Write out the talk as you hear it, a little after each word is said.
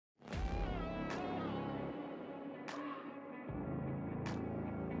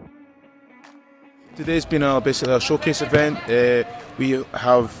Today's been basically a showcase event. We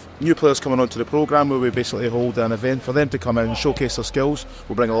have new players coming onto the programme where we basically hold an event for them to come in and showcase their skills.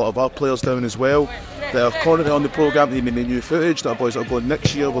 We'll bring a lot of our players down as well. They're currently on the programme, they may be new footage, that are boys that are going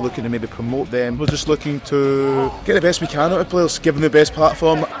next year. We're looking to maybe promote them. We're just looking to get the best we can out of players, give them the best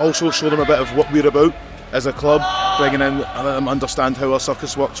platform, also show them a bit of what we're about as a club, bringing in, let them understand how our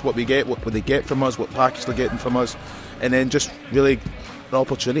circus works, what we get, what they get from us, what package they're getting from us, and then just really an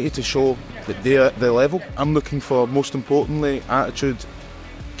opportunity to show that they're at their level. I'm looking for, most importantly, attitude,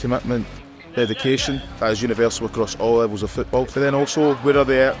 commitment, dedication. That is universal across all levels of football. But then also, where are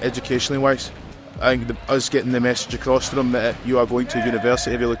they at educationally wise? I think us getting the message across to them that you are going to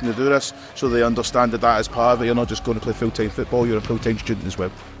university if you're looking to do this, so they understand that that is part of it. You're not just going to play full-time football, you're a full-time student as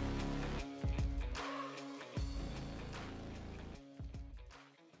well.